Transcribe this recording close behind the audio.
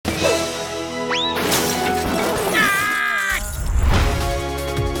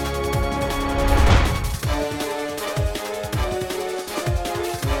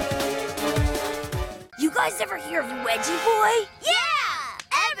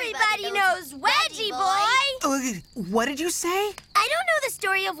Everybody knows Wedgie Boy! What did you say? I don't know the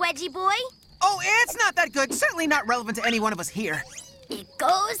story of Wedgie Boy. Oh, it's not that good. Certainly not relevant to any one of us here. It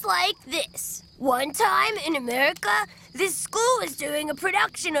goes like this. One time in America, this school was doing a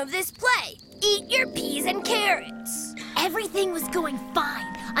production of this play, Eat Your Peas and Carrots. Everything was going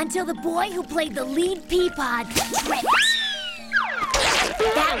fine until the boy who played the lead Peapod tripped.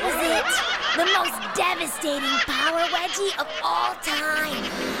 That was it. The most devastating power wedgie of all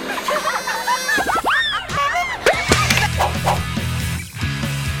time.